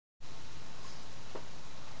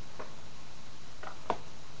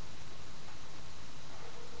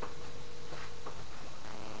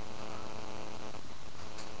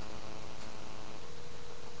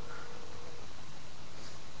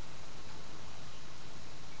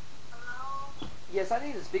Yes, I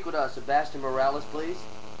need to speak with Sebastian Morales, please.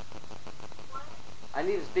 What? I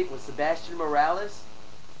need to speak with Sebastian Morales.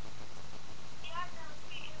 Yeah,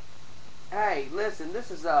 no, you. Hey, listen,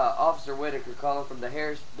 this is Officer Whitaker calling from the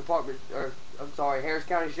Harris Department, or I'm sorry, Harris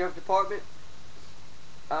County Sheriff Department.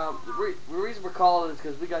 The reason we're calling is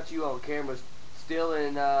because we got you on camera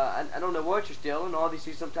stealing. I don't know what you're stealing.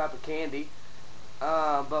 Obviously, some type of candy.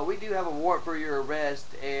 But we do have a warrant for your arrest,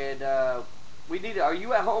 and we need. Are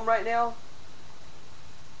you at home right now?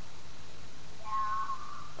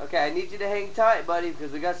 Yeah. Okay, I need you to hang tight, buddy,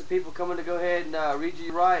 because we got some people coming to go ahead and read you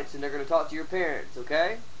your rights, and they're going to talk to your parents.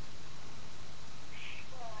 Okay?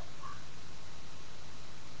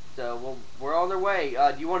 So we're on their way.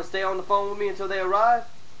 Do you want to stay on the phone with me until they arrive?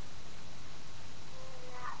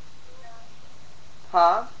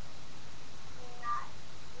 Huh?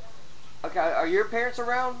 Okay. Are your parents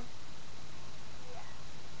around?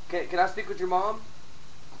 Can I speak with your mom?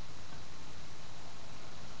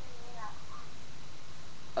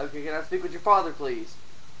 Okay. Can I speak with your father, please?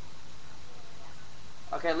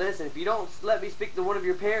 Okay. Listen. If you don't let me speak to one of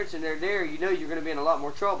your parents and they're there, you know you're going to be in a lot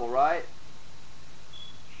more trouble, right?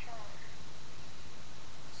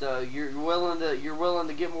 So you're willing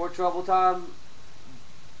to get more trouble time?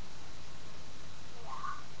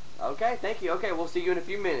 Okay, thank you. Okay, we'll see you in a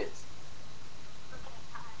few minutes.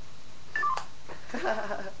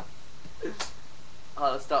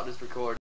 Let's stop this recording.